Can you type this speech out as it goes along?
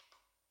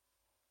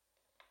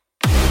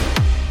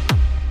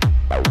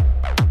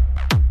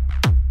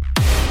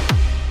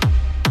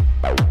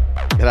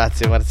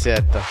grazie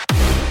Marzietta.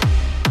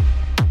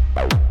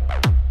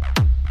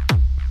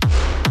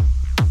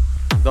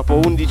 Dopo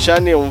 11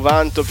 anni è un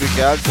vanto più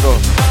che altro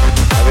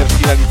aver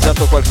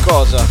finalizzato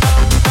qualcosa.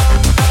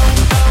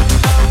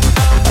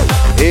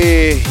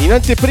 E in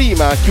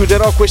anteprima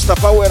chiuderò questa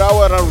Power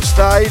Hour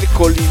Hardstyle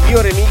con il mio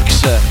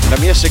remix, la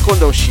mia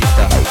seconda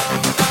uscita.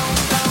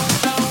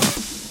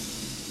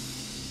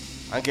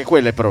 Anche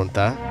quella è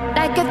pronta?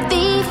 Like a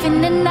thief in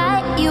the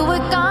night, you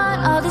were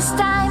gone all this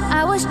time.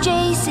 I was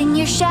chasing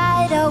your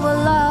shadow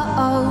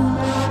alone,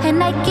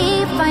 and I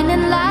keep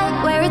finding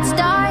light where it's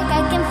dark.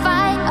 I can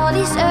find all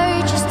these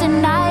urges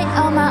tonight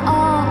on my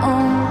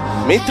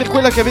own. Mentre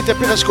quella che avete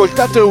appena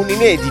ascoltato è un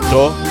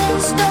inedito,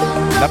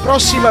 la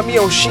prossima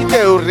mia uscita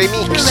è un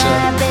remix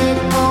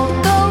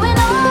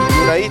di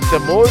una hit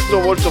molto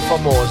molto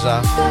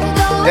famosa,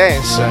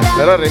 Dance,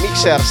 però il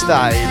remix è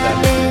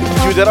Hardstyle.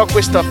 Chiuderò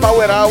questa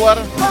Power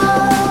Hour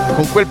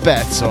con quel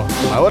pezzo,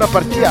 ma ora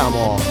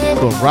partiamo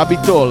con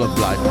Rabbit Hole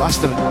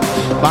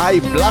by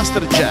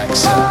Blaster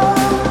Jacks.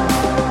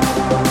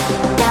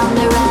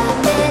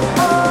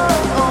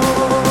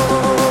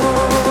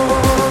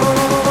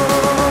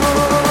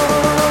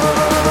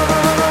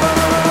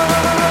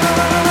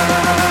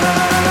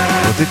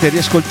 Potete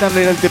riascoltarla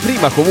in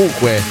anteprima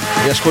comunque,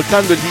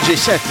 riascoltando il DJ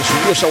set sul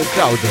mio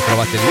SoundCloud,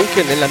 trovate il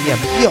link nella mia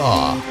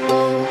bio.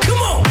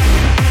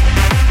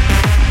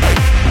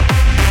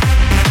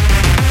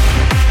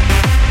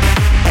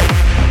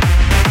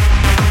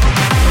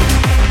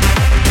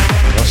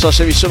 Non so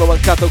se vi sono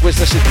mancato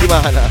questa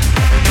settimana,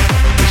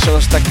 mi sono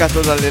staccato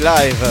dalle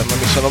live, ma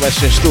mi sono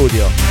messo in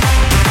studio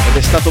ed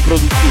è stato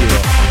produttivo.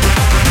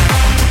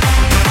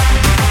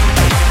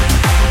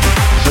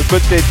 Sono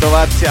contento,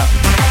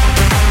 Marzia.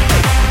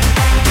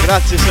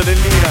 Grazie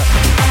sorellina,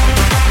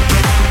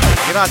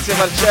 grazie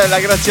Marcella,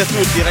 grazie a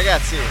tutti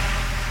ragazzi.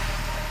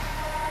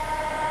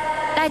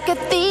 Like a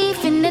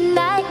thief in the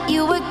night,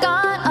 you were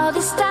gone all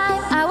this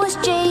time. I was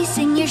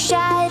chasing your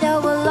shadow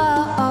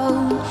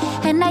alone,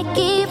 and I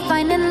keep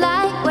finding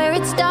light where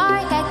it's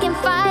dark. I can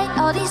fight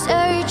all these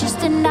urges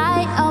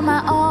tonight on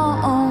my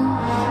own.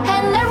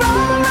 And I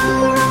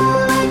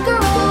roll like a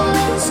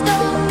rolling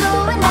stone,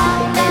 going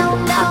out,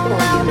 down, down,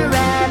 down the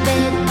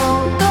rabbit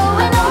hole,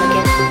 going on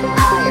and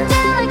on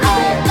till I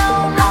get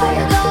no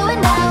more,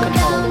 going down,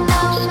 down,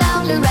 down,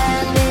 down the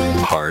rabbit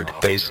hole. Hard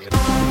bass.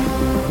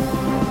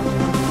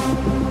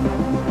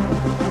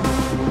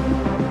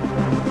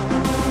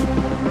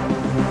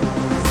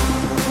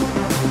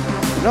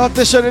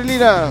 Notte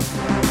sorellina.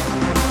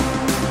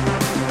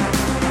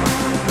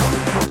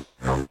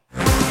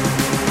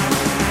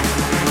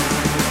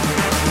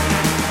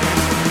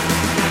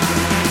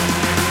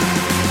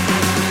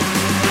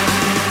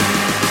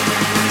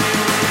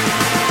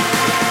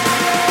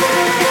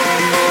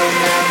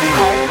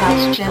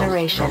 Hardstyle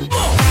generation.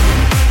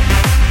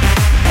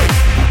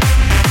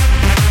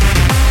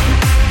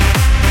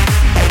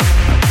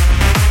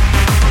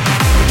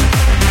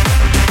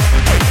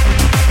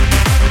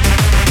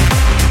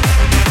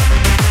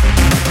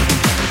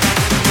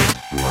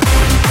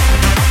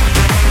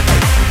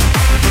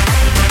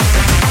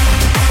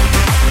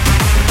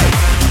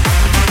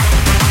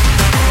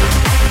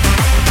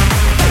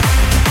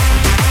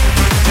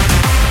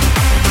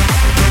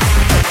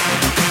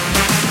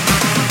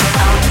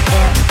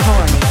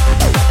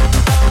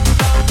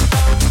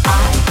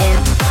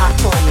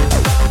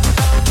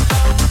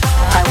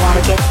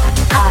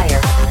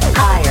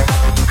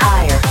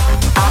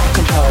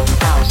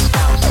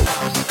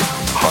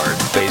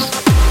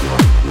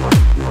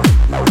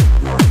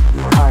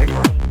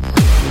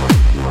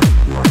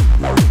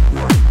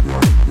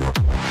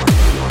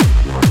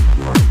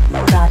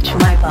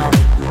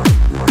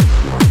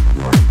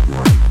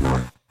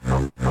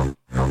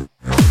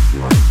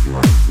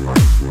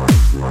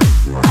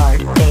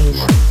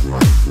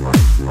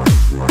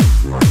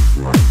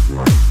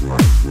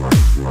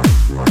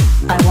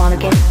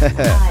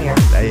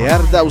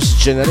 House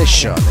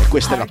Generation, e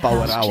questa è la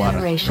Power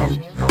Hour.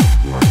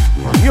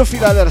 Il mio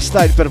finale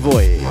Hardstyle per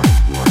voi.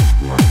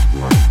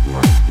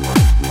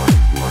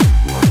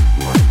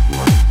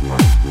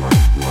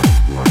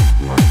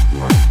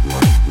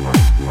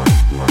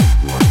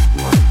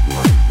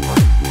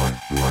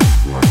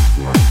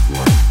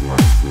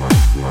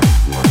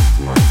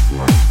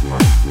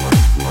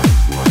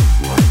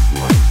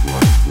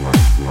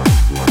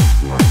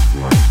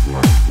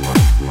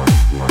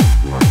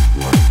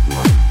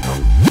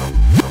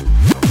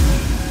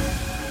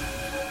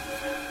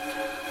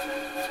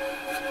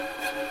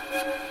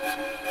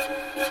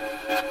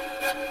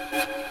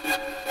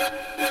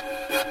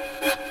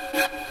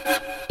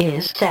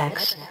 Is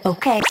sex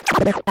okay?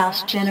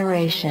 House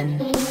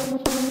generation.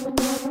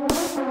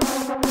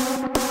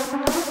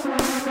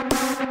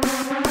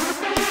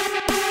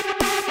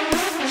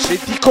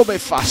 Senti come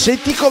fa,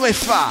 senti come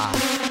fa.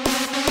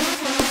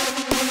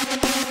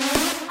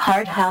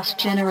 Hard house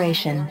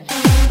generation.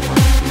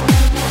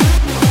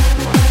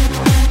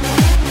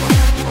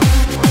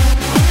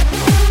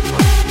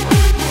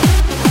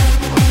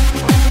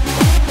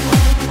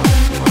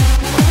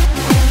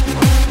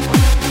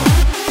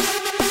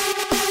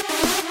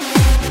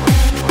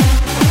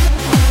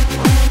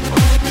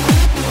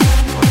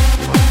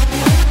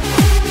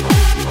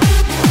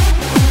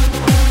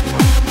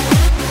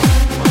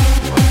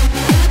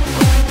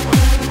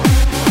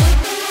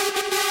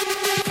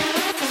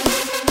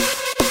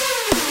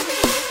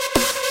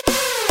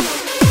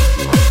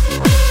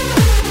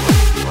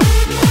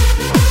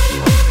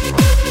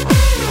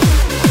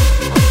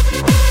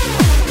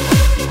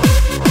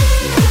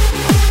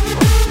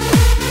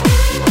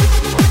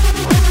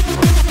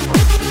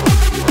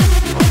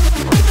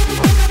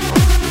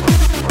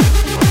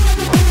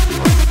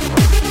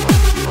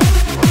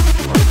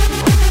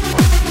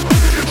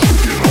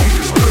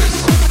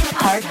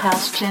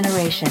 House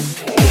Generation.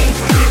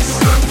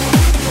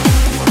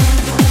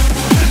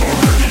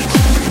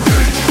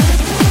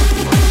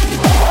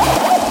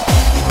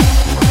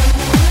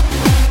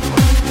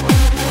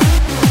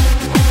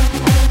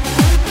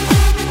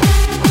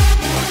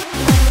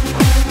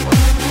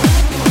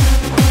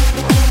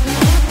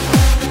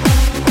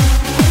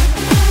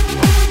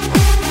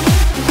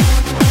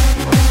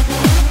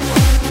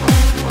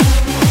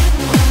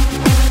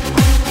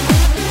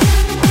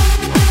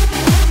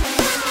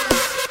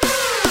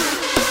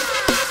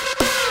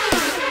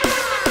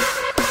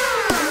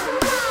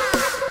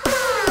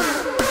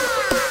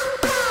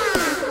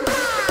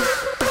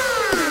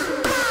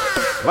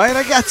 Vai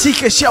ragazzi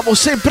che siamo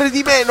sempre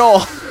di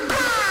meno.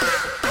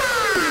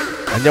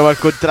 Andiamo al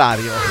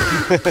contrario.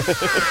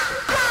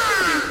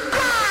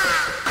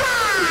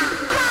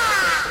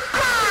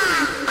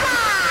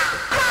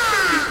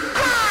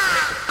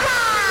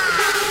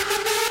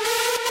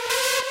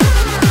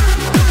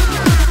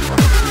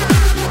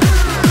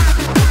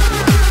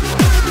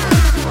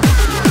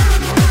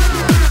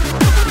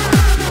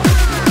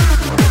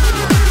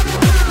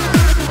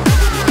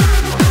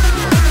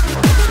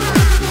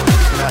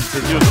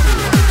 Grazie Giusti.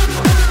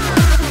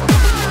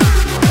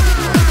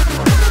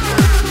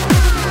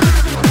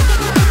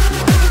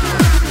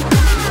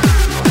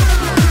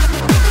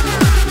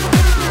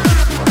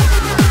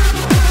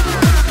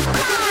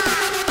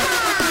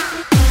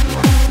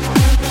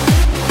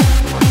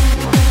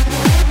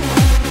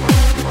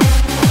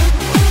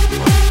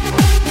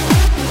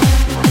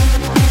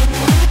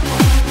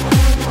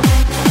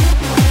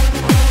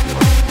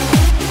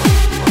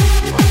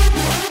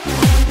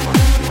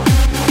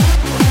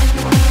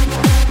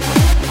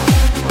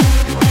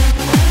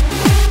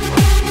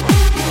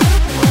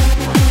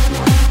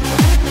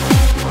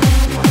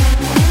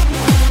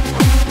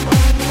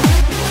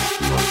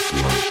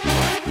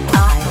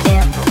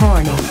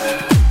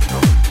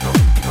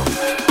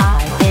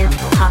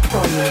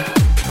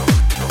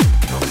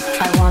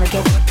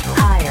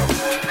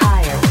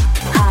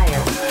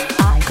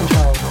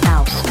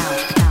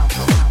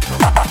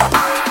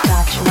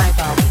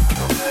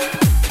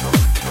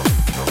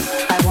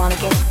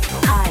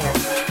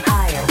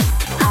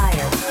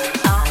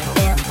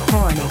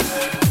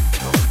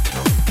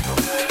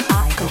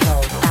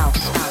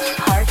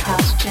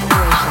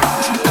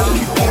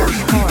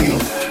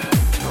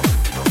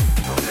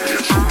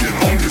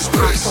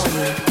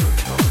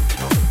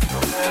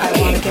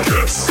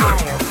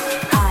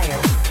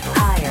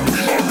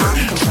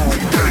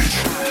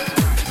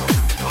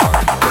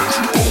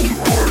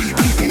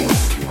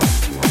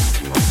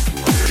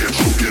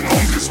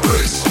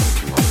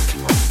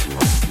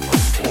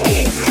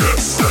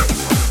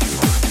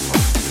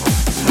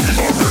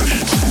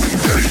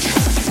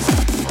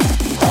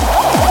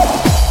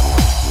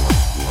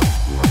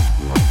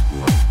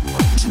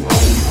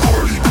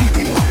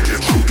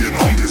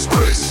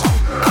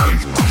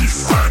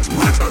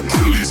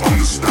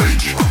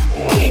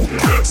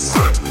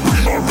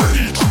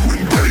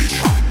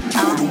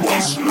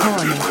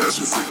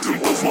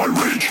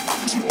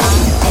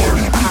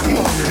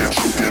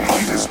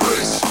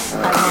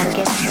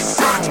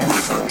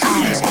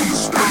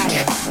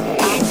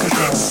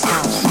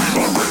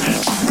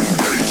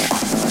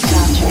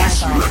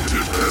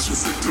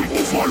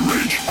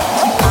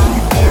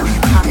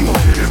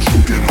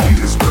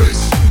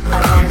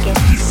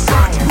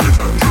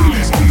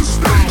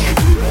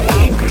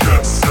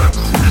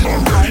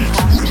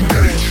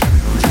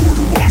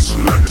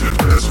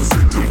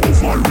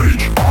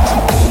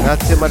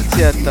 Grazie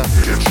Marzietta.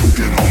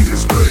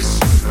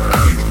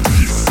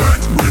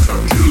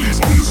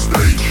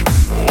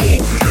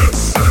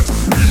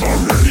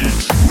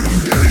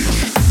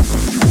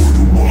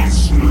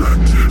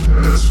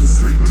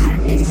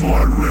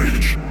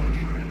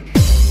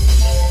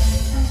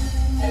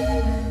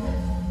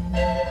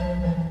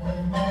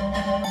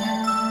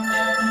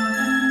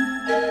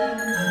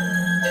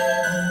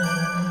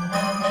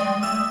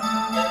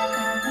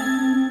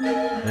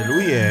 E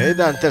lui è Ed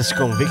Hunters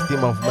con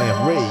Victim of My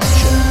Rage.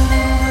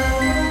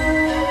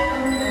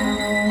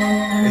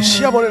 E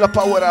siamo nella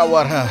Power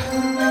Hour.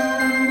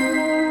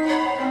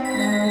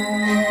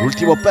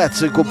 L'ultimo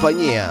pezzo in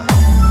compagnia.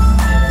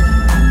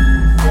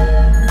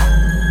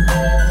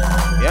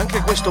 E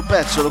anche questo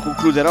pezzo lo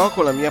concluderò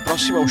con la mia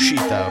prossima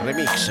uscita, un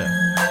remix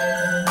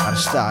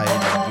Hardstyle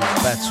di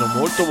un pezzo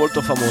molto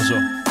molto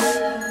famoso.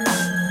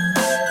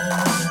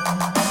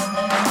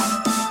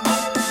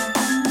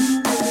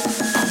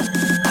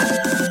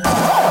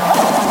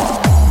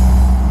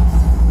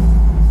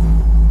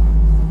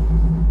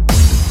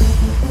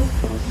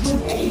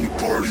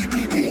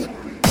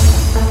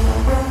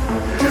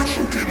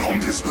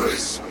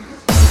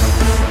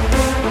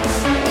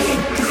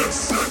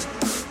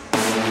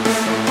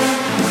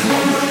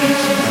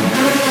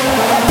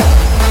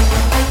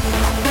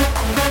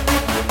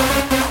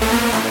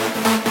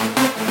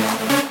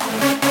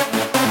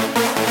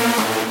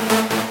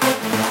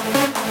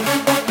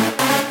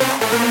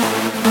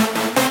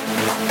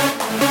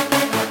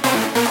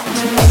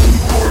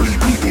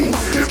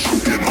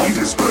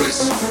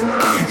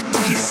 And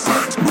be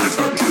fat with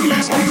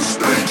Achilles on the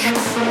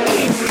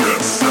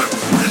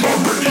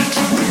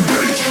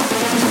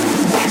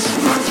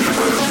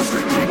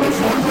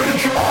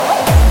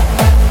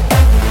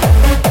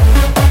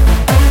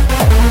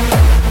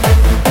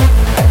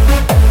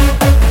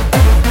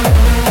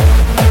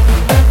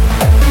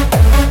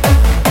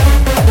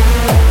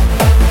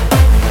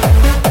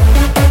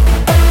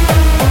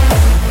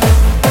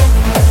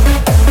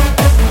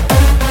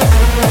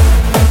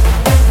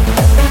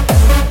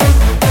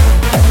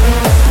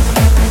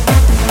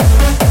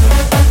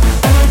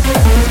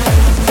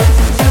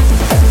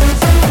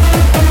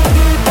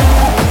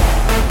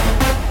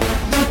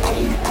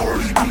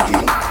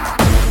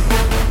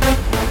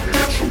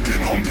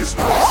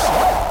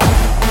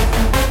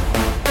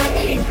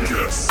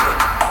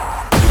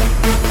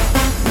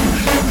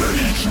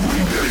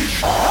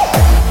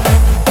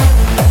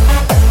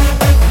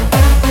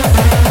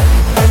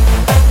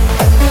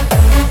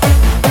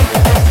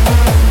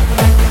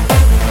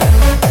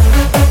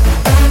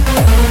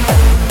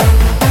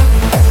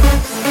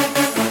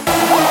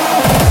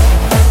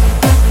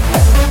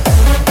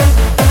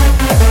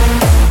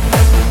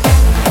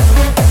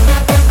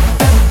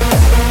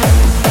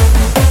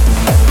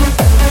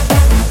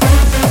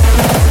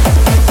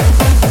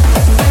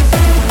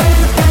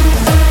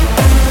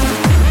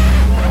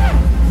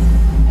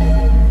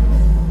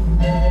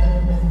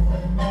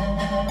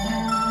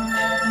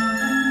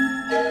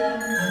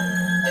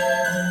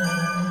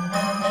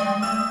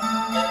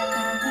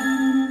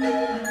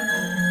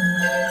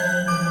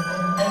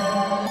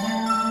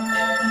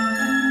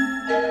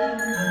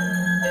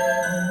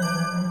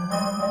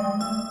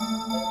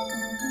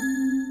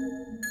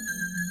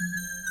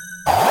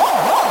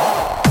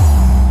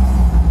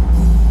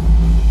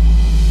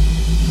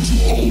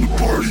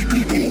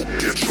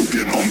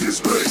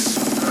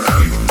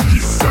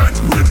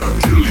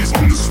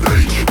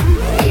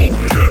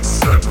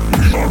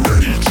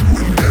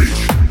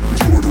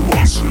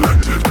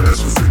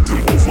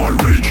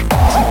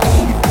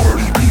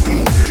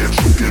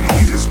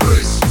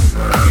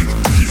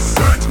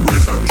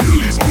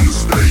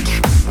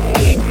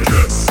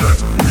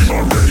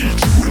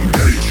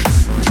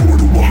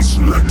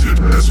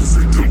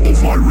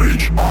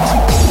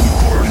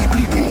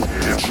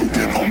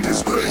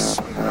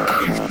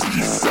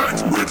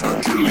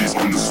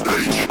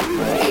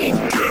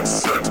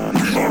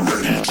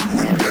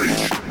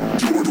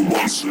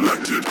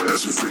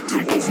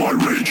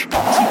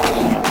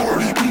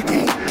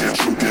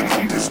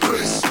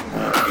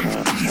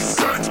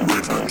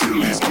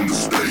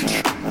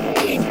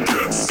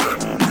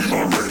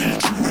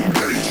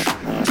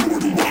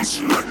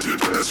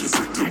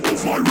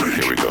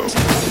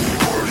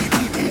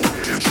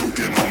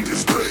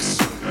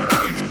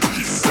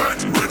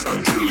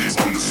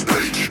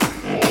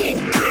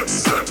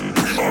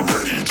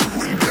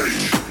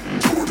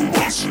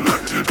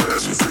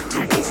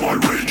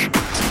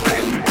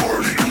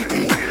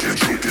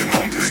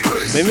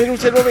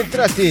Benvenuti ai nuovi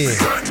entrati.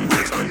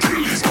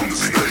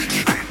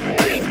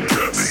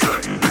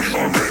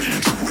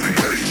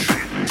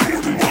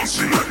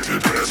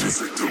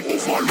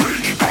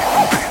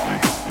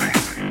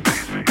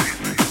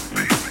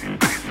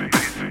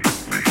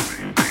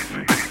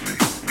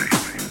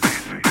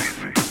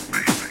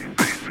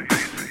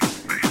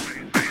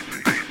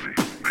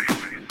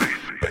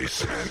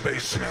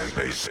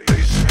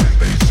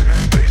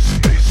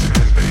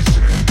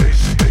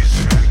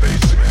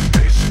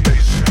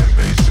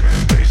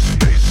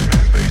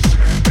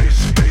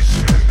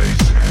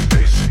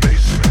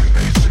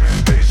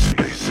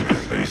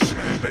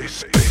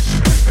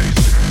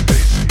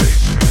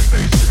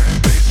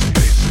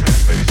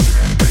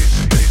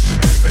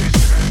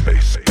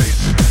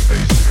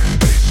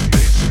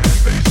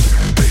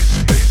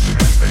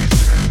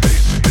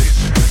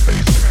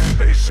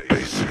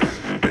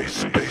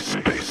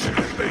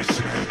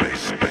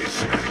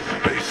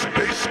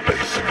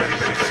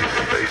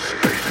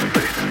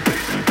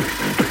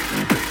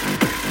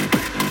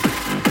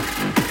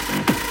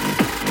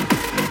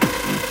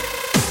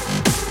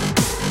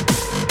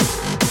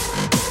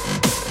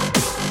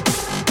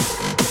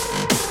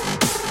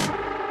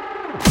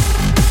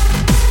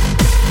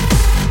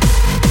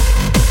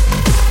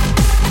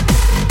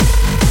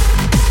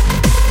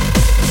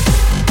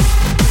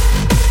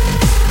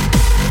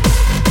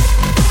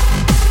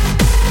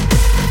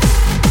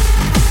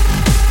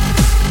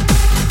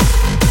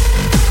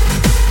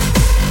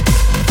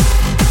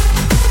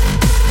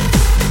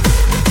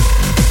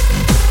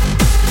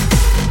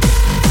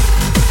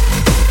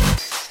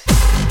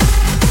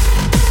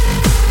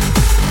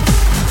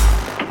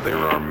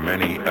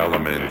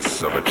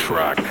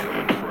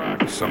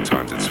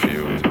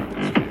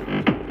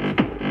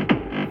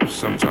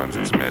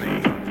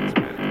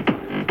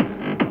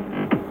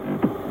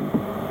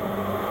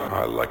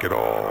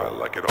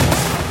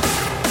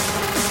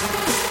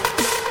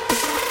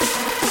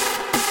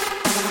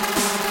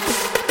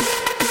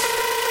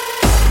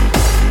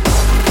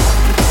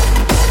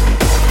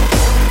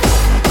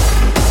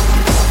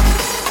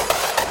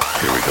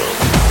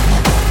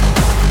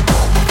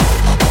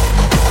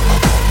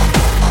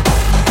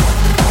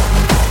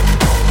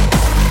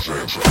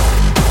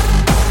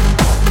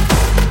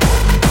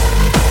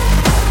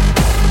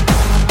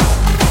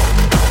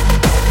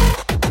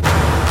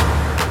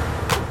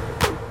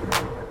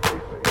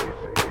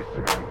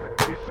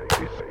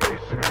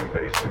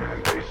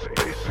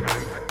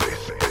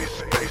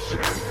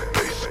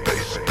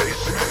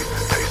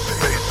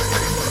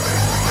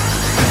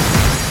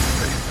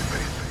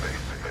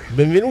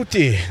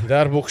 Benvenuti da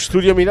Airbox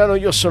Studio Milano,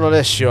 io sono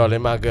Alessio, alle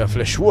Mag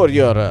Flash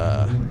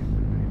Warrior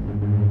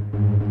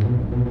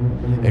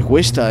e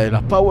questa è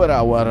la Power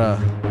Hour,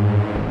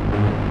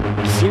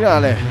 il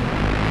finale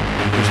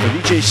di questo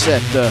DJ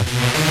set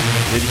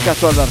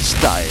dedicato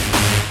all'Hardstyle.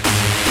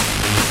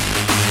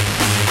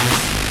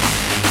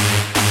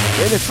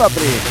 Bene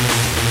Fabri.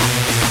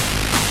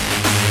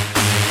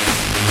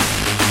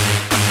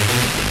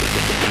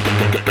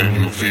 And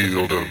you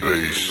feel the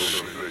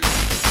bass.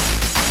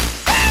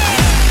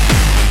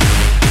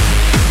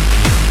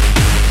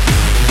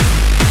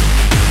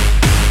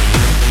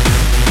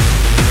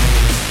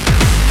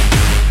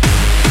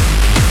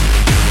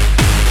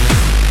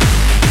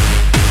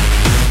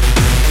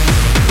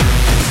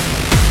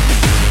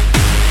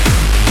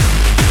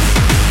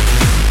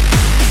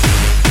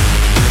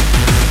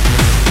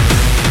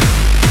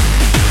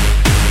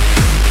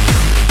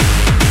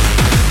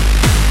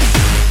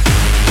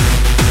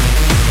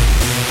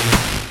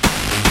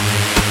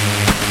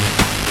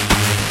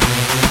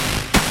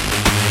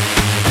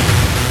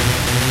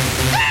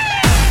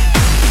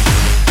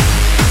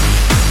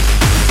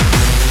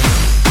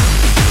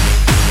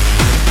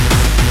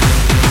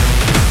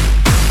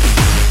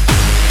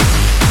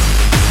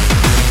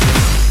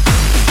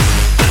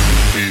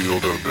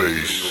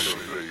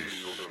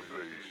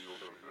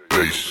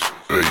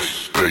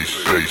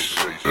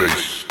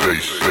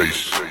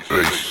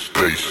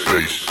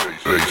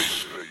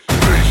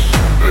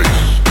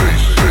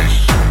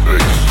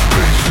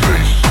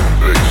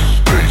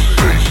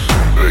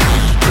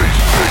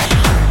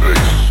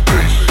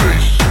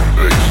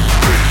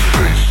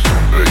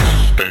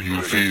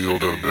 feel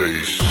the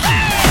bass.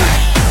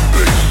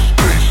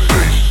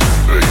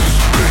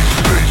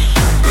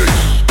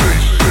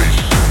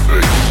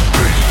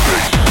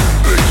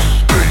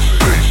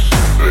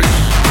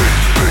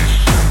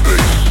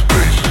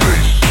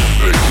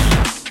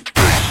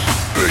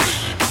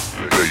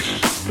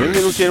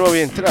 Benvenuti ai nuovi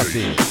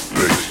entrati.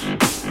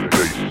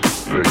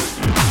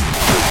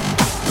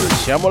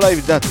 Siamo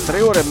live da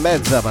 3 ore e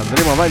mezza, ma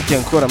andremo avanti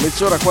ancora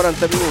mezz'ora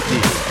 40 minuti.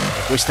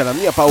 E questa è la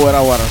mia Power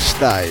Hour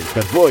Style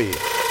per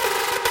voi.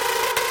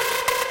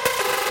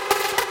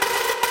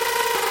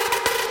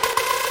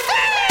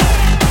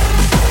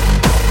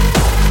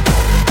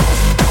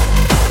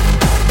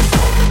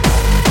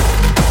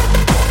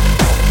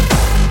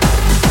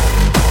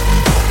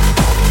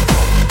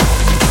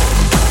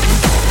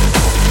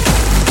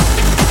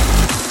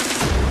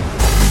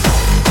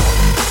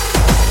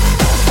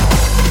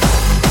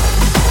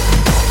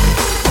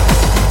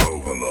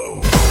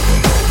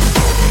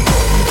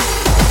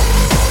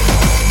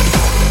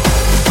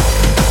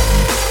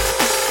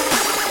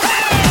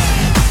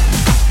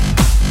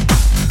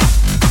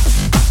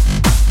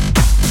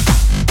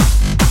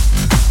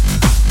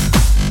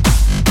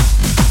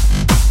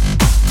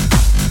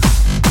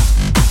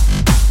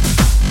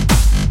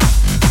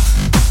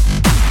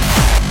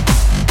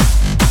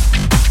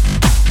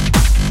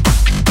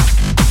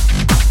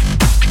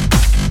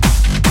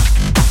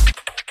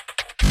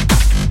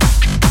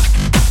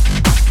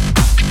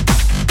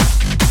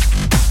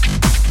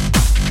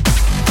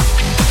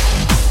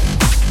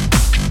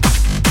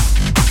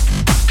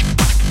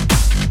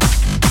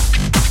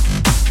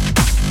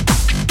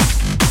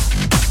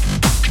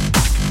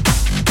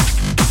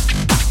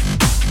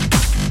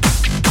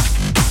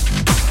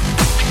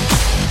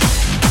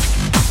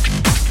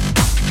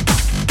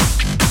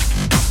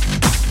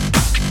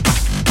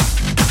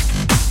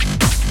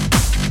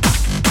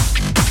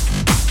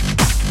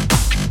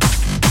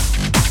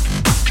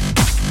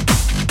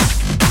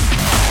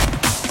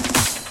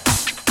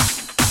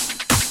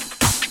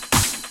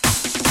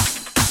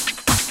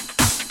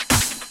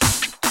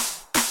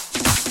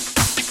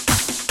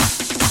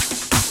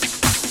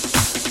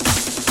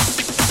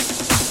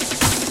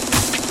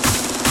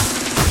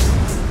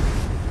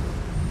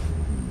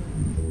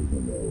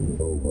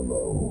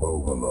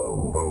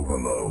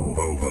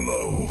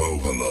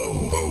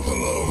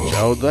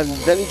 Ciao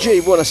Danny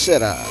J,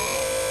 buonasera.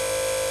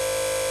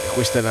 E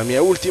questa è la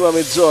mia ultima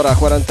mezz'ora,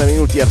 40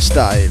 minuti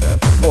hardstyle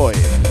per voi.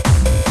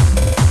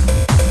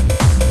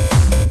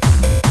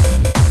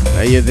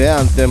 Lei è The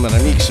Anthem,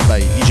 remix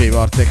by DJ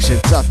Vortex e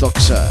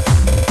Zatox.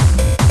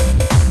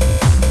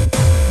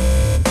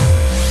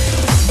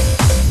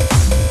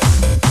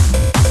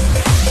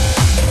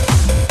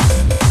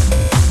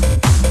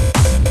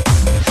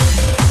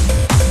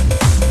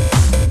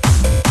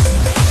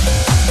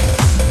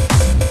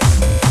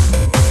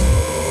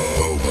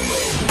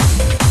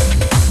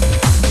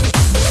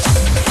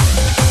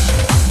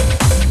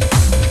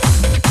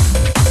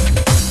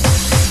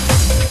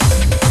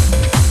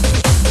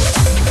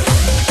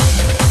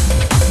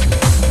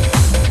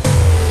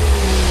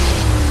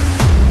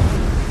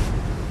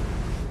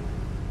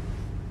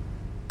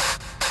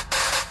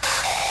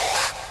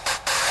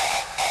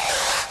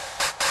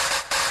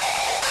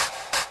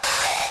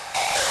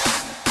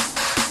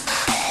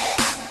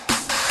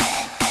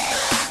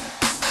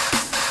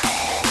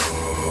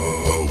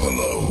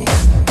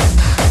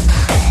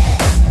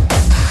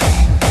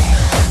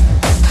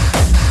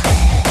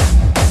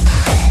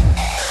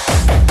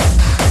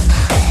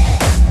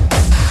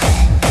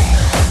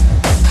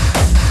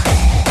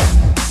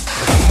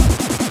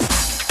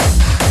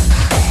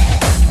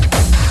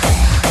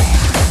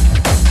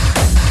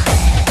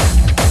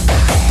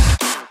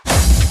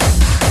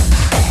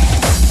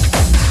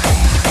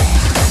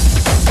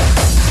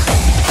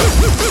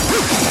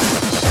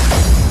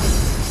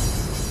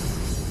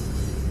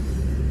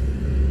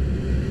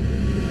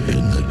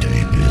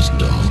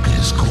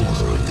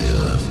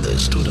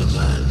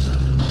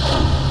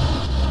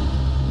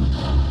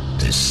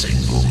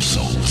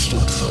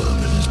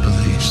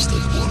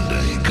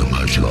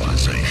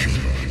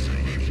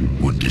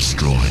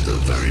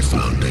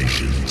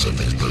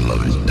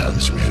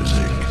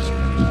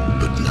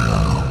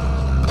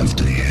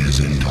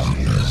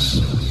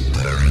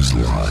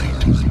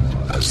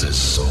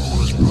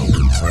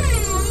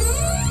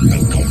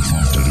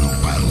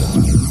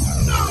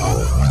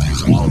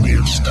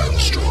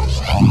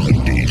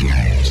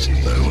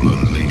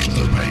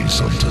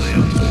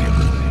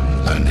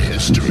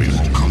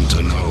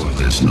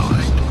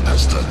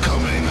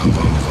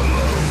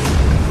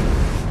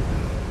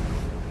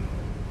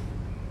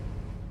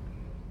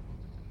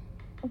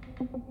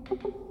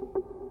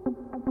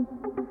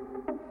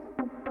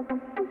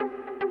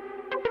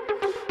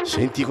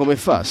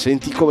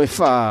 Senti come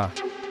fa.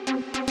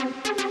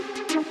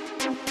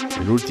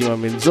 Nell'ultima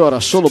mezz'ora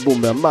solo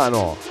bombe a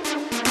mano.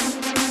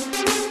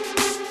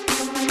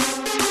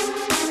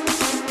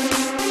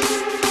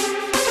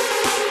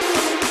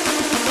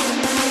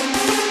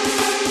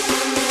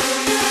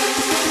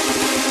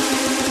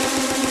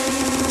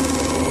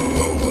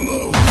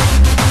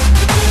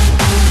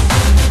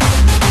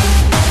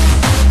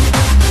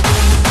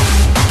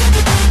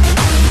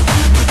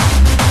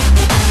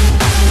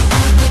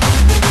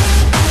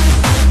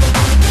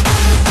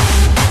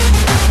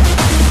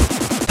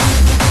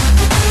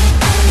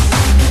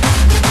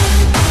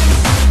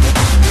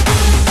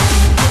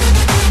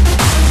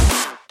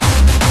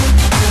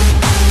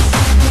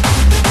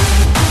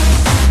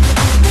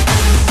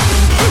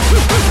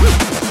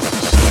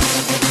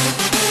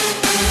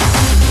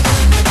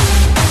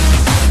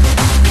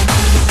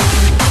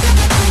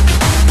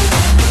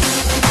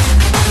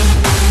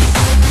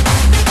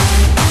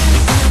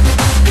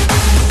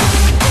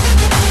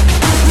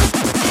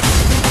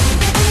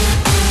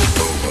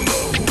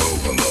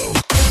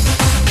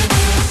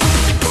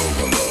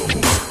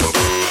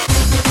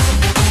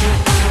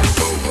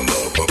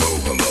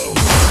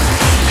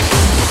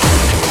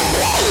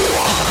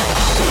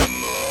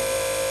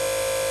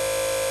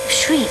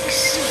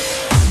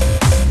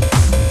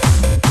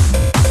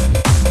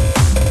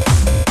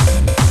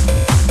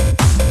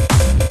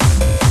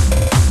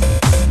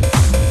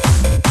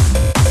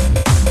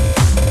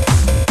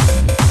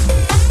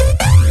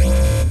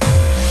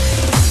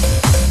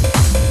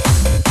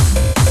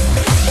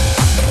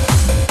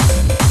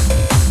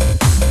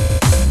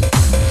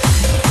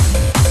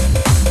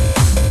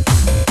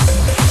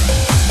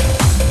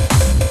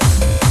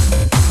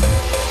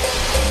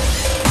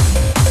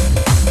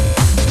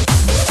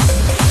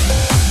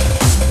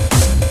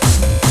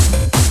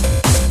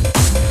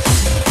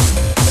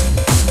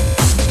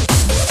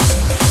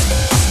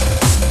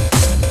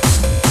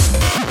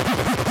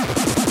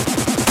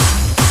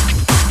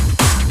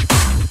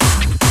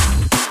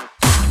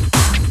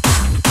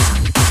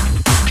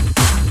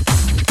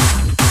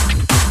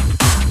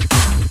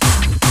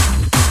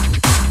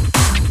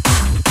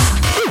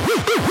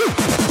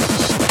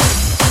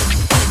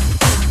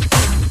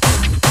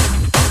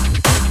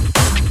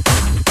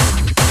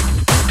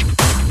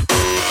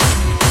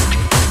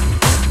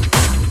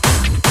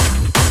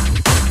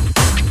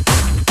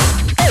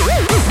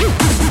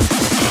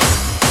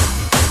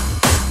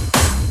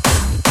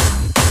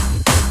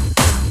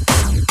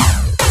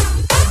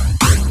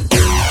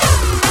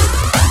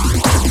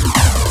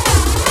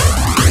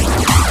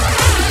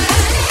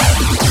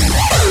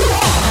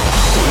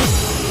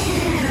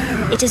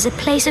 is a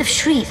place of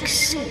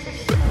shrieks.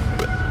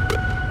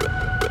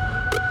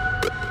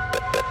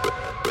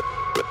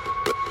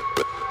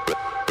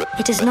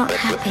 It is not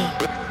happy.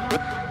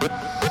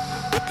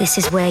 This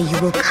is where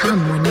you will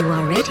come when you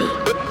are ready.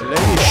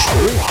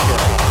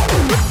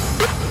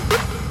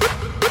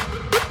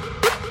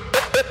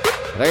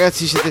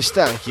 Ragazzi, siete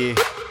stanchi?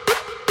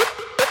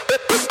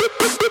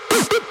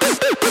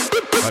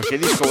 Qualche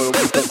disco ve lo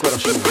butto ancora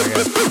su,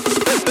 ragazzi.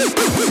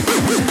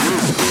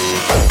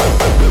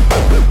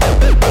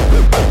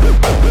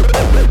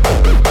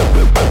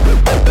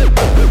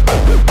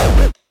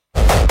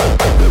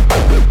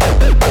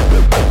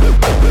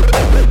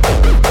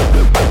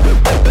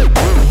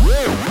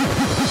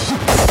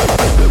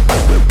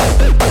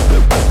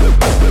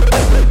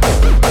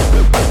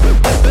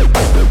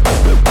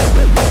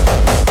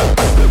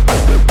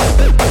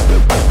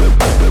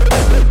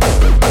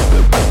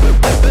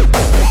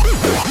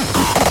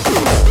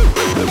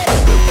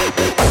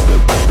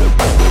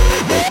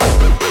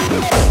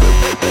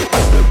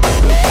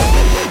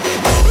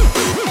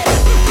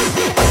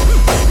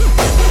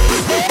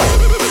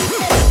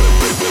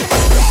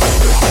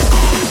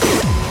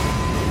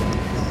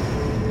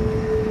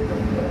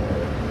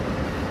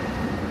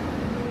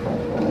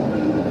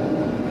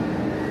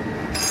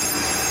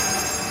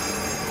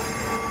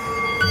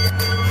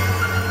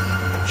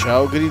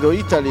 Ciao Grido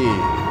Italy.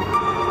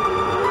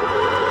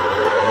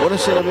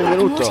 Buonasera,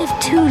 benvenuto. What if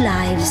two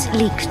lives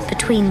leaked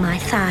between my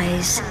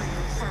thighs?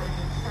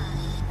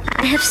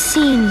 I have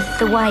seen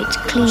the white,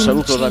 clean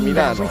saluto da chamber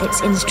Milano. with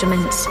its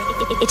instruments.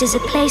 It is a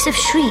place of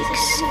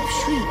shrieks.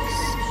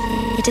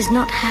 It is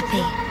not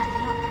happy.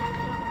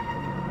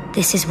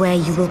 This is where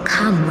you will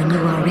come when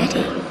you are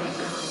ready.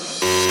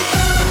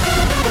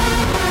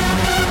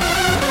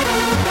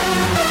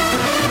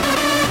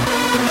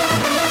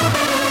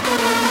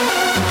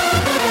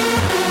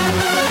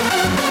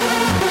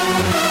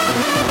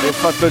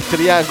 Ho fatto il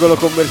triangolo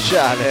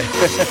commerciale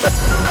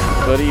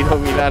Torino,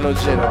 Milano,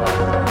 Genova.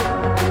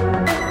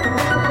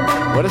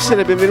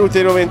 Buonasera e benvenuti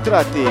ai nuovi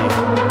entrati. Un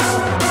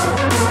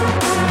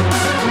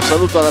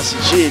saluto alla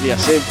Sicilia,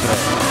 sempre.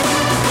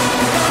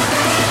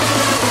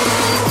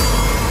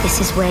 This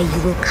is where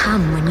you will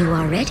come when you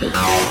are ready.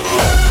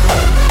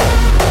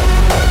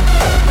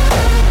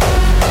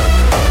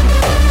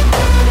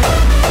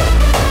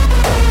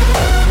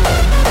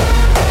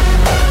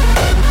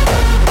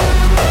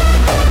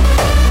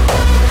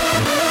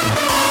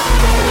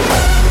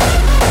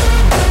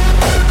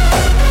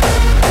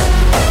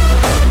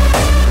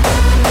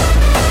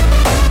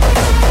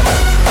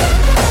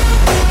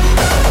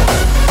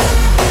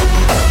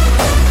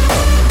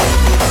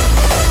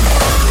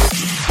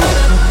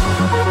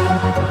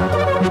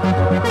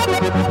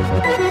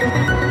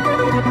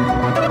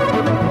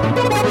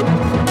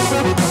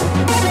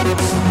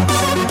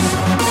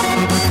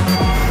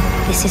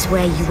 This is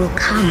where you will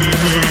come when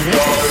you are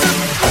ready.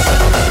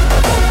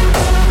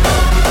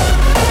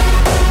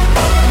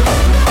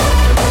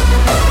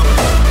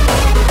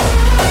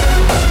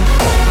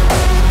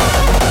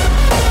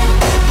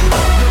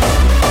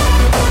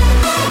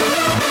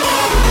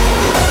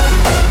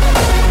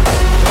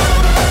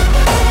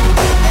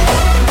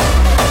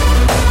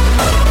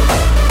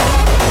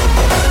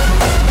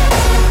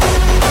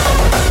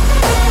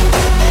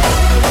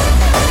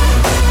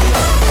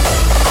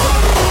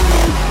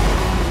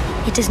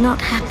 It is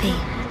not happy.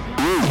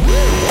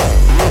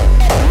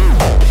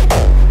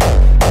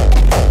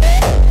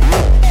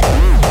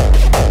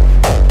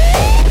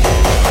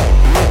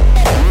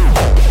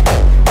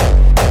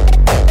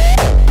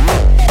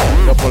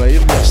 Dopo la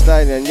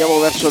Hardstyle andiamo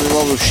verso le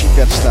nuove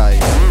uscite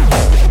Hardstyle.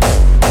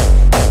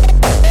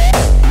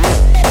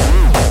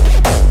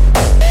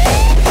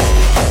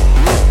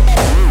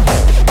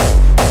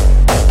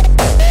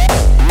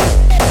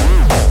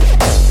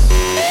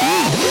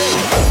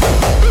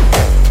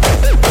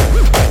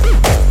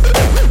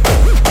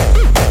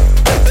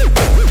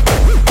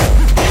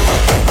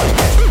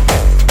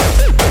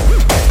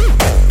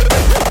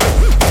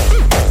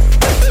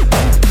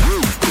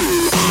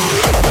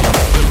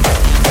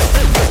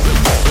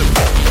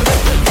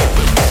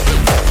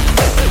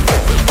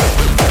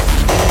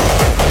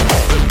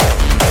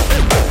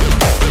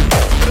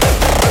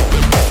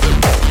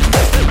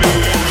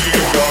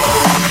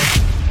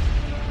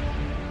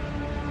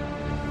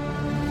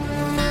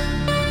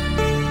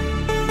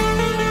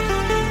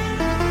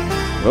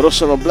 Loro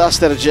sono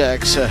Blaster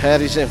Jacks,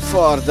 Harrison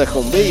Ford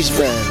con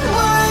Bassman.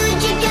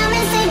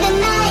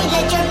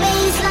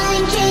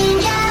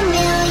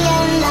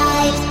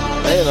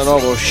 È una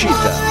nuova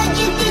uscita.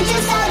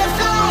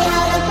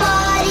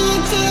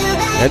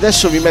 E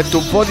adesso vi metto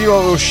un po' di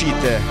nuove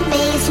uscite,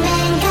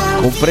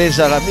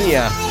 compresa la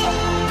mia,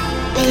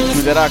 che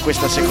chiuderà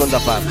questa seconda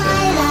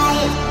parte.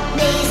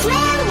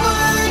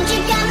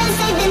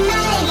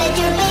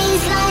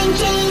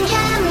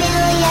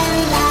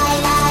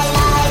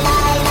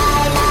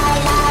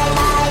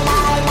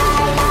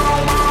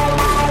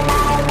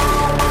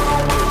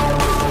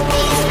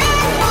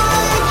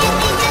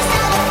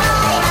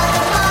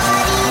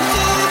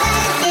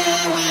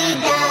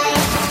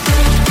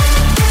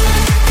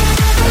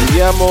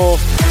 siamo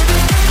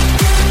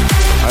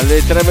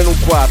alle 3 meno un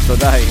quarto,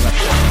 dai.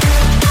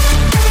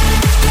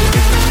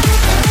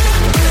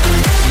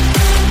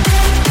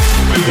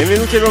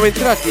 Benvenuti ai nuovi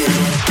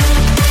entrati.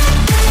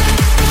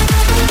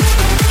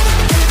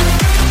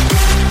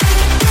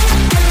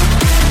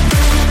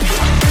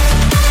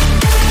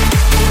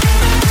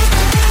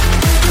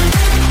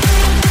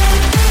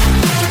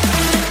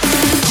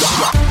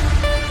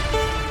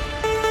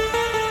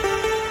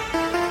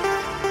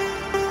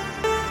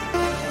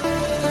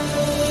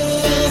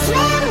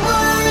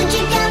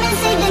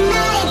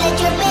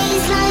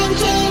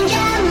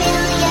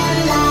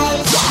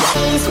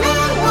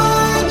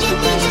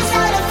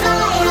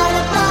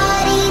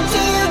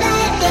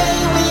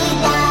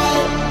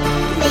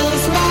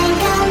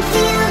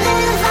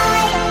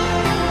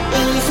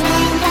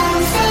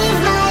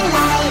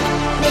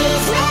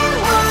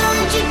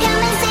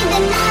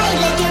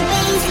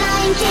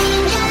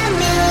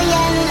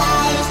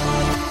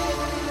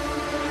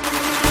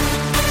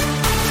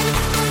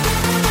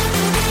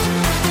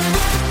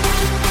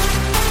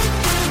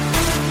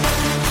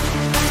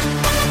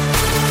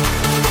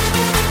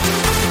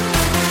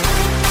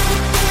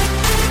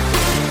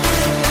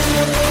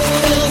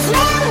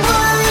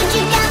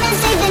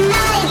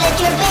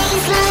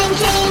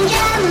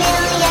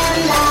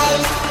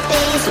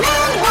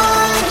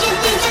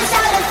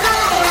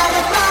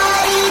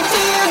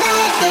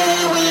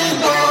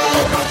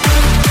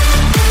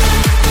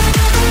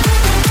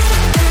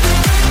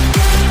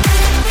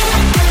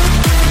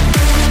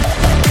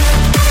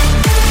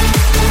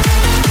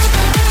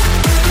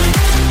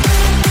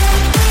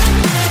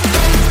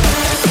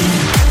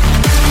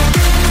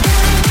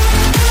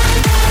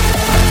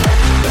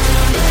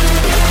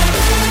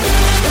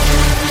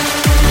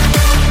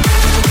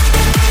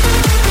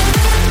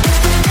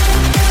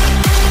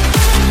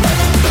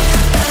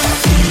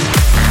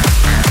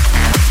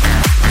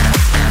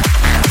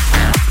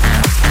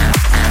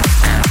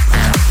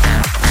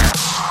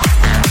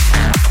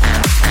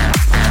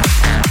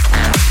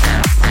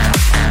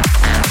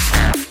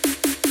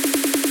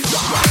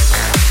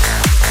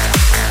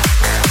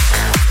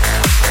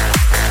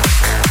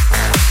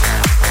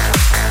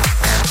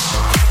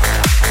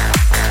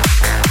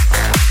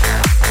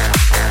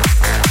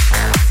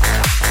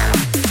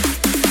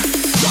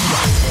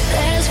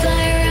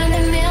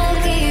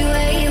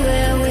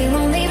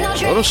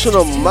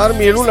 Sono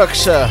Marmi e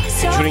Lunax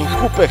featuring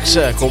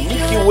Kupex con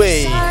Milky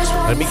Way,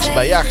 remix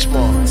by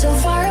Axmo, che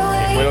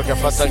è quello che ha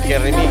fatto anche il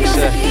remix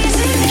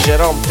di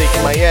Jerome Take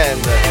My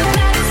Hand,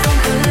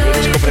 il mio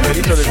disco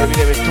preferito del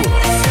 2021.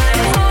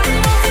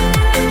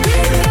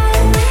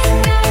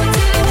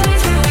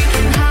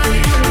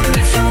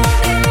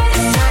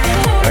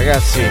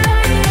 Ragazzi,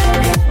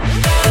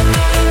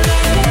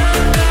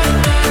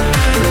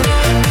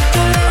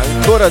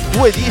 ancora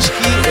 2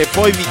 dischi e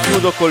poi vi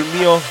chiudo col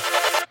mio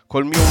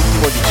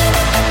ultimo disco.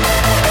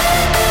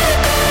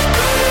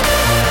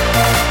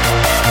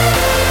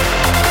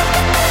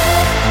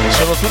 E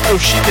sono tutte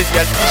uscite di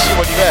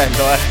altissimo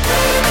livello,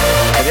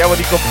 Speriamo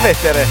di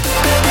competere,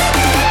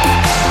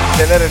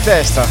 tenere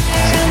testa.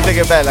 Sentite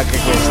che bella anche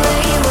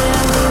questa.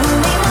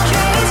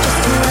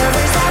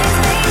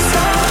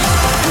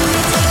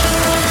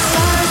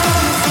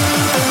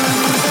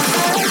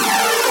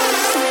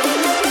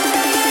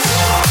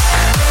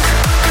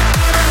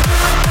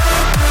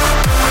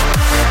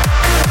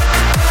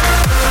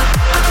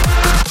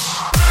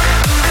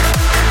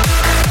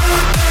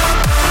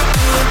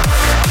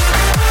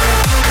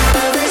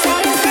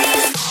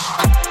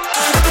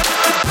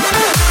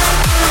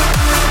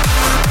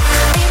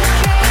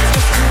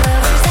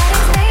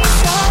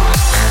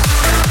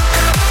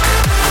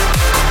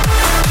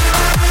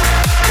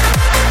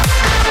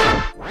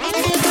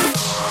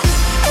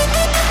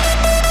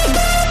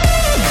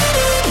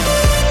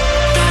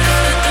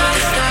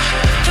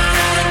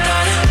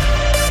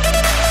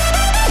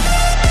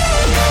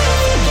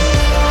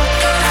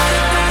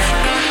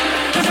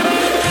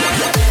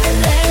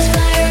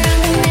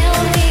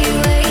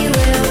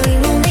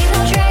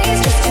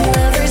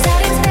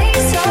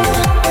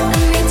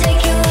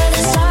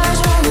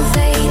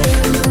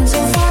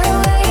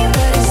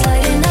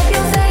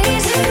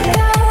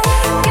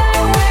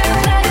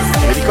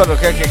 Ricordo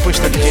che anche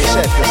questo DJ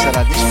set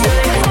sarà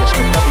disponibile in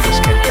ascoltabile e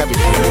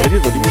scaricabile per un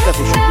periodo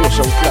limitato sul mio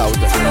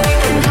SoundCloud.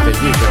 Come il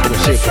link come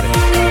sempre.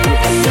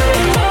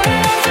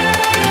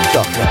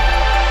 Tocca.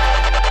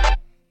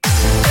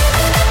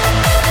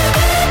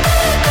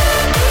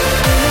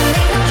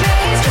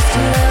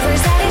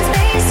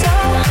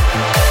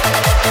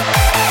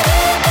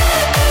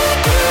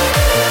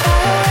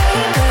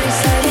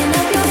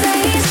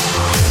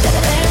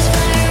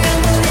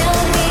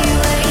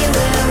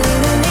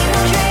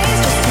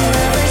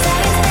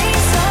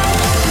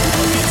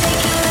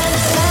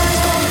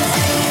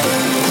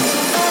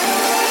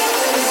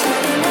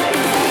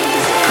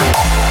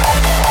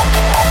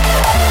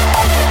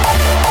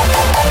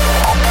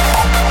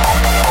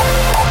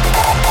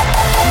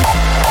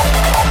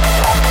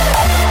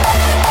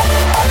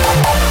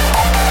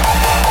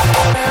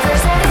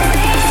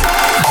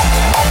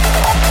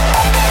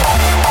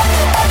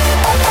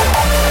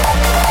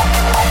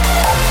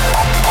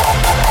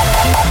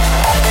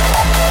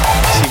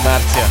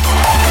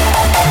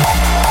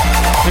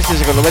 queste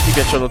secondo me ti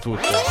piacciono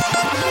tutte.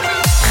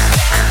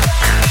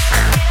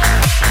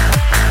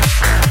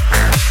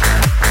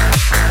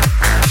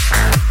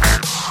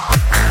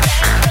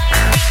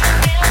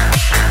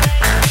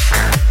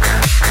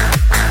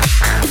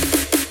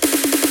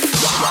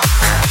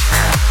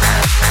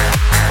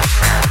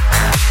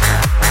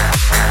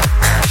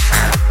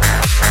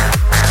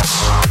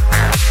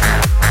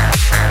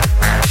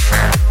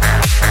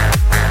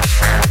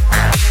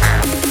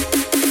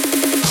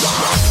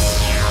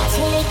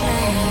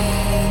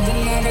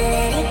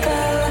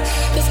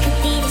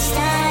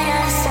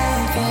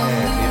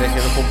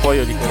 Poi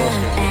io li conosco.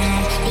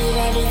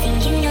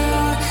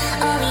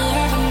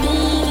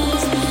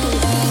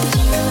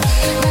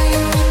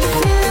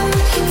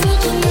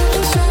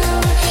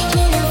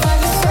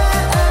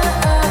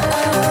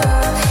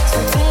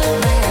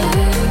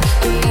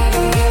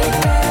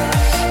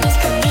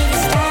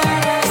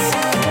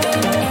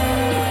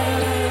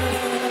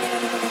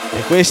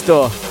 E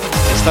questo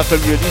è stato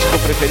il mio disco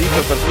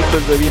preferito per tutto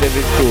il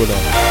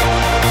 2021.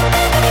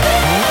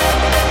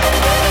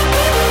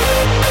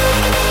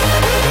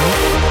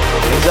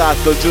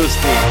 Esatto,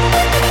 giusti.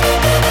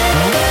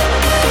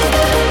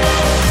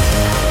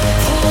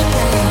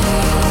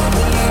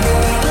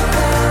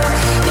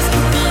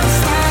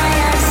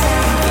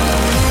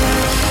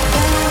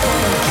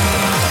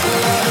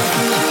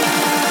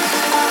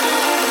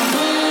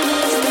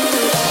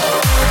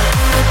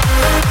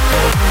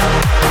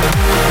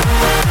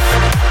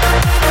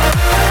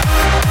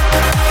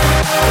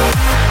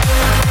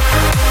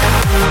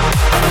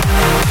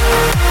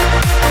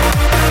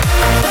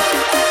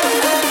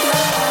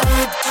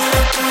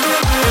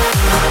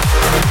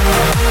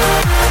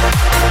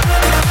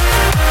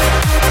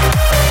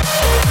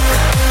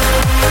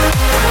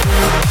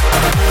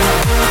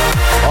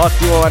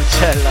 Ottimo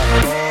Marcella.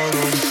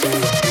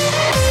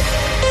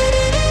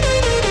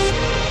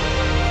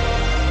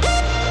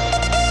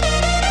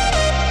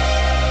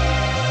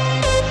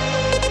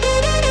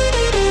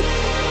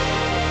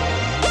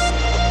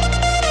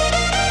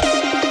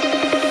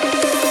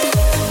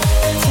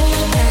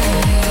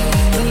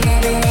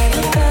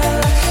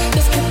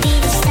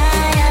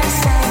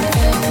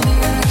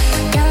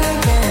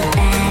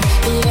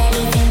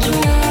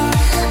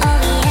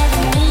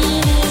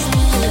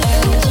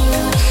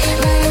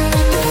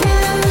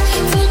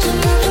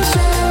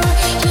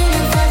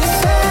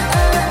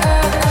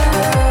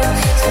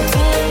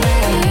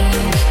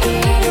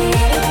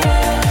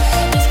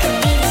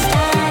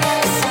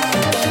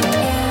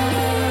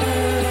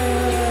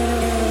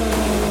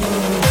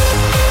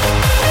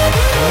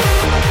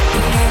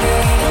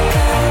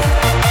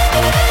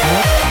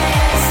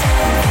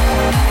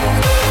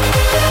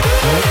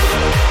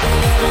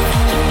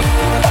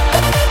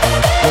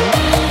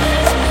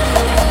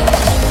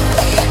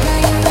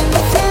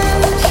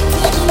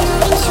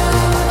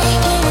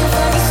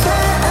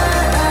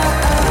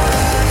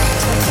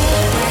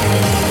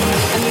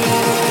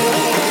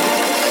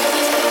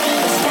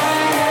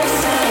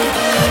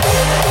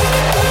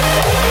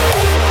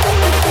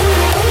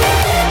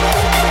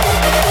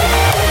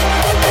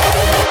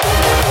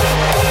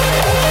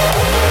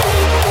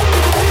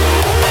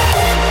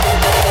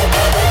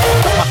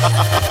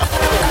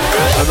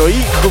 Sono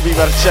incubi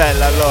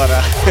Marcella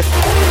allora.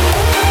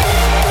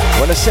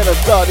 Buonasera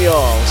Antonio,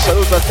 un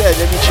saluto a te e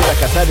agli amici da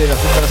Catania e da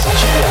tutta la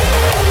Sicilia.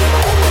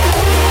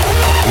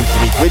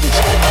 Ultimi 2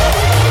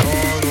 dischi.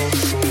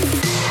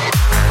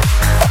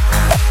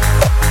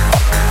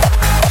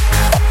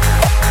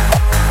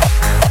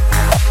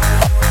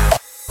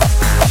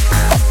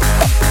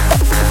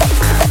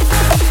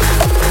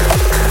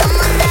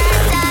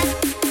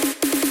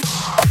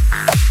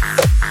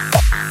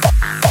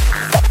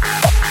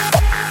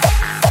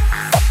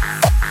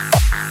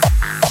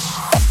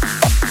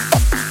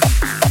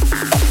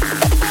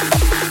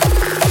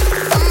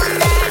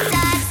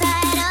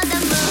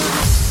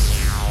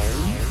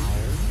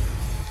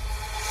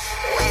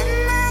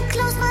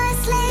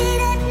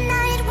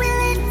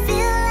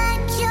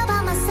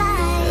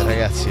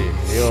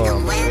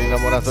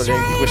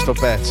 Di questo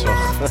pezzo.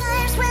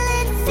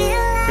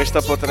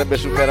 Questa potrebbe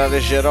superare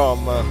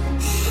Jérôme.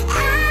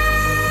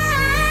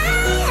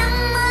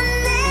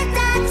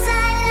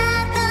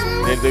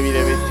 Nel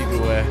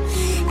 2022.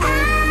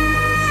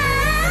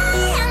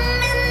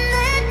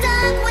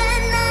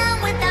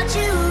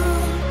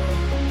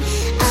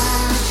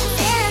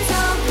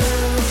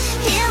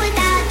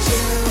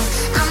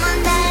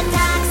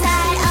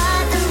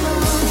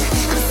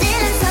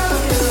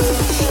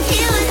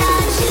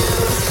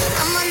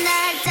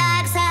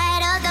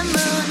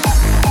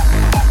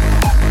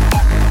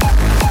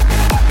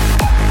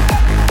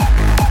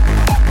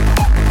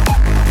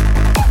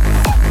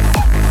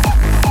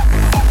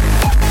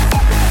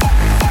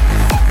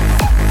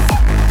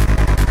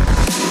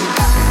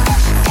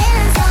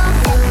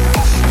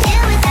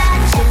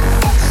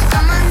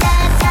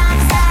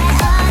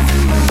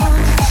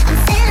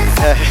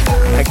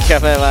 Anche a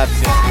me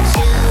Marzia.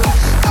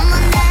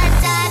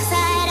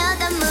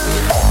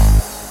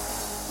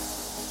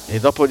 E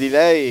dopo di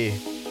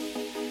lei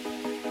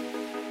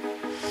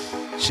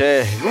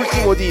c'è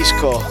l'ultimo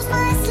disco,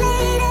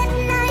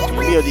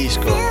 il mio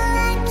disco,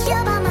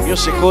 il mio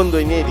secondo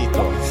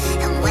inedito,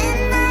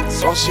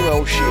 prossimo a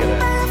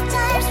uscire.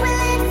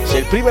 Se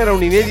il primo era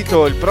un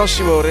inedito, il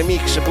prossimo è un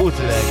remix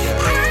bootleg.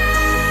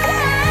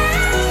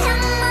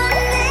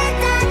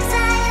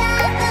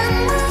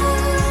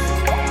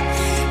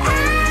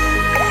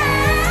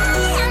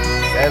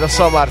 Lo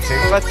so Marzia,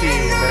 infatti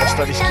me la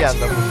sto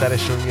rischiando a buttare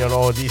sul mio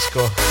nuovo disco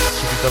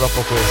subito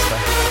dopo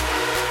questa.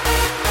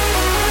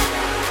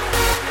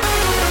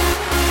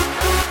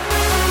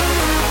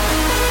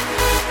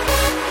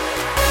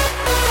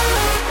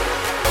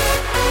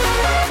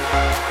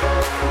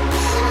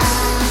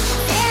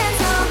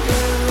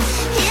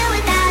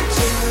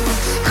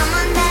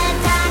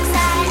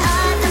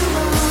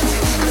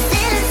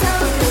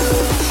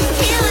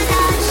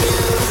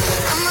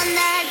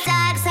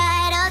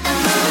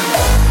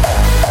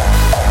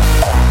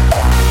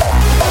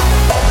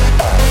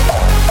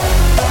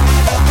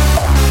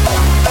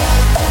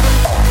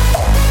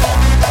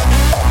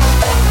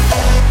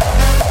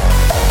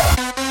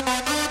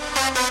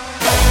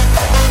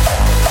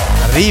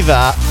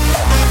 Arriva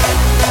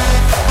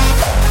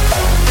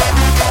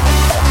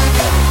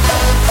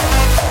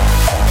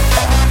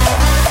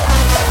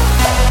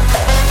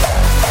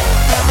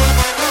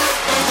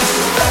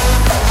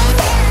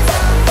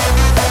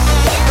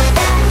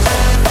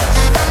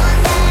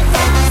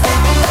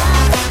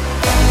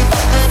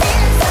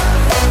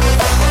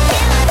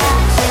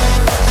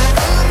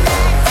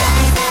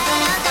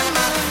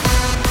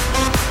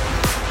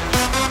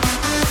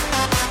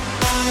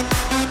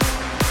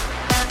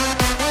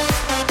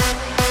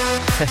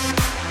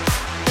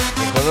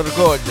con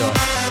orgoglio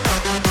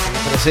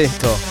vi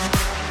presento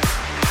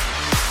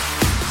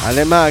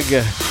alle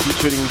Mag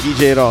featuring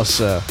DJ Ross,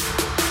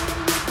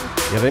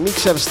 il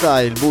remix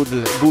Hardstyle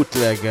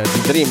bootleg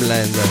di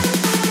Dreamland.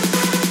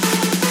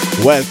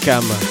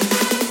 Welcome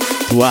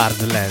to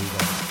Hardland.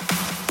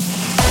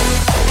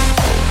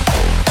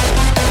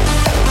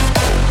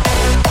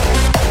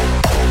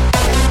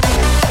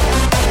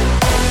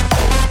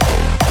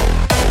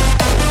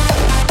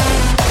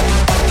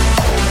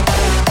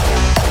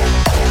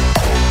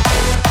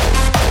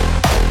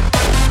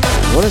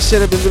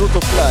 Buonasera e benvenuto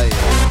Fly.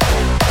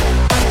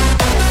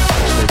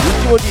 Questo è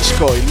l'ultimo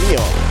disco, il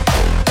mio.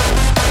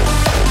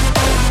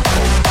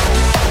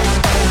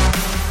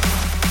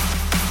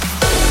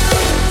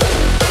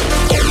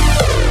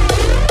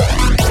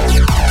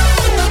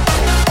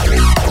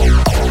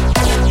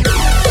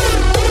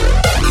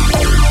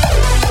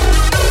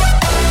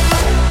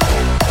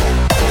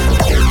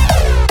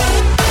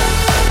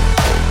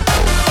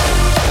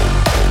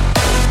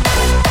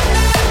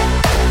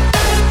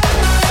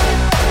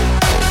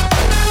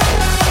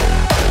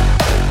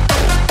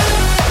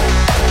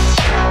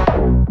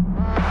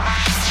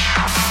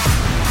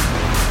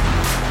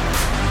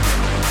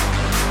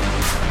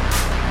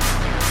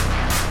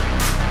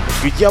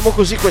 Chiudiamo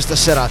così questa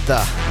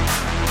serata.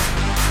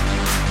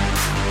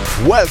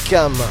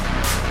 Welcome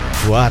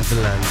to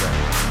Hardland.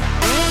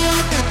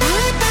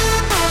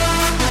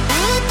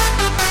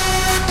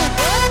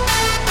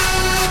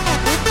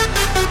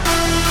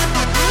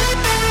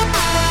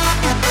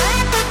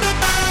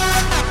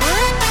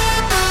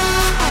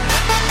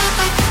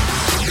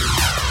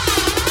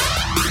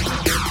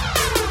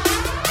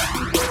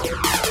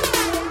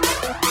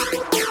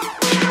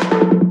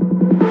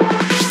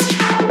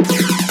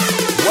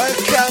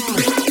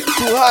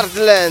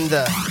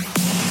 Hardland.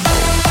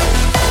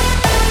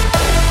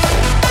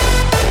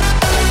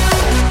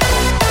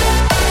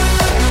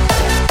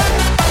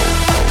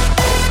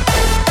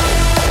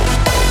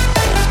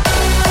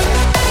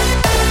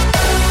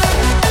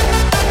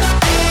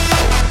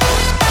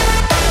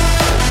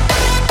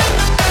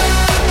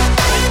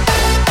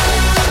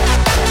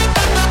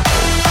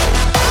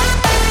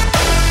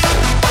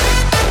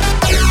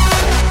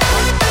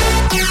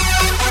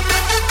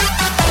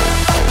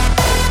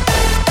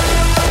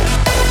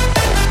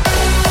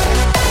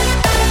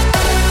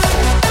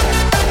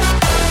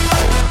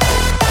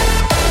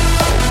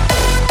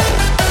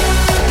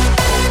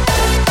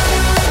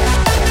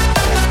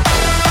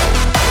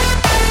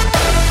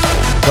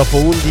 Dopo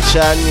 11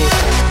 anni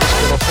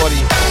escono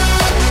fuori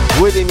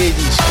due dei miei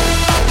dischi.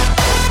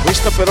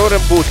 Questo per ora è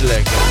un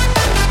bootleg,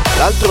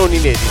 l'altro è un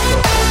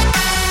inedito.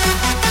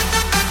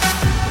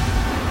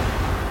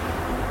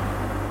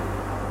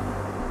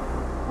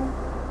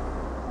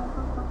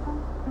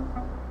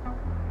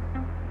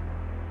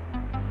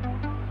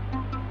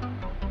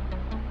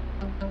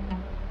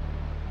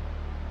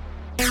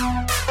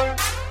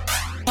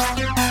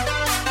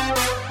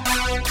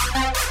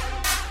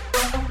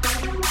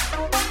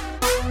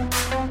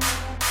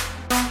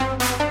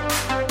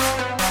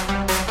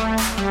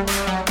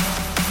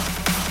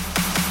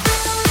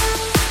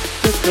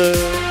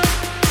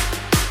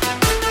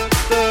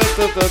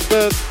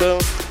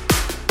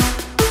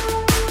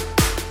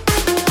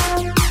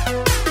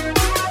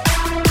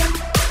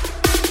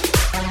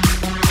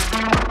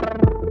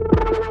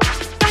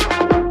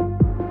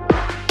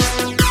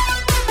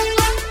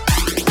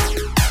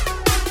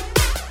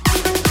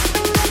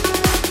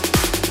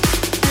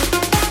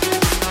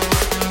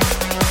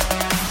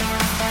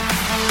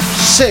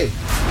 Sì.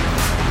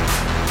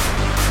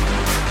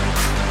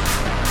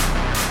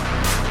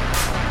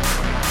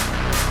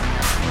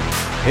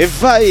 E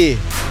vai.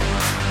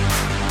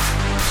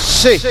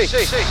 Sì.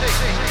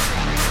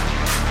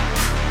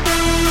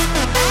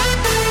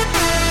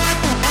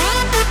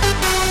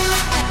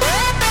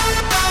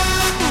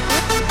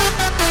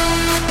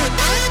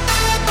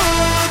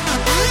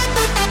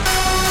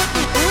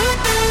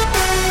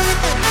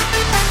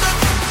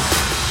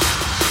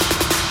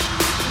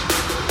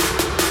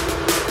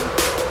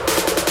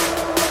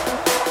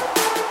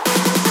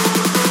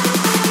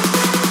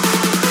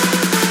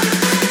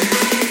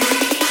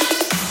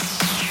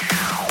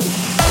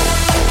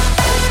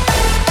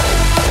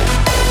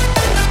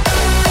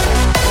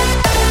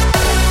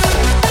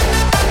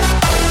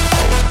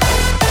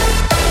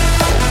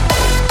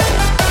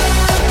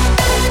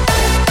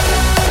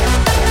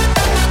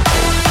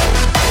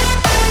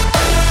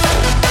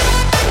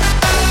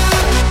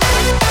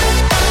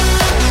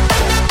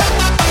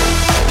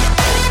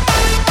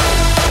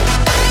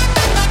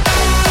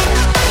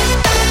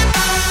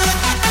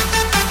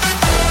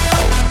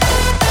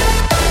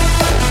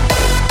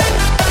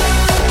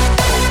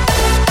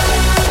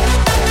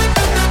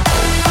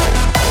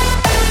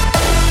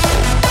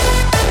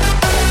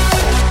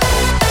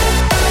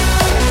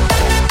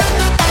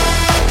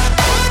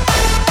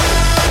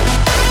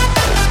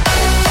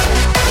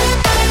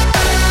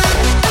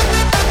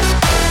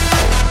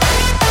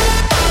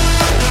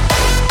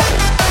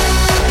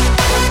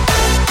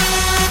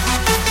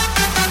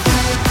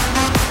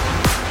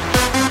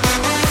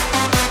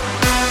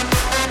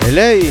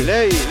 Lei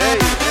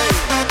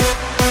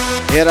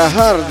era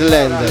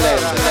Hardland,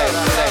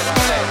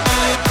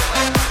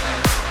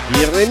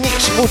 il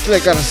remix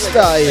bootleg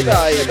Hardstyle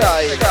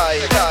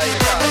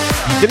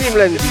di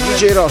Dreamland di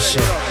DJ Rosso,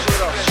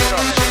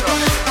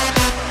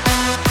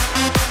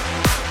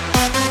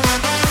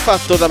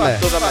 fatto da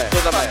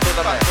me.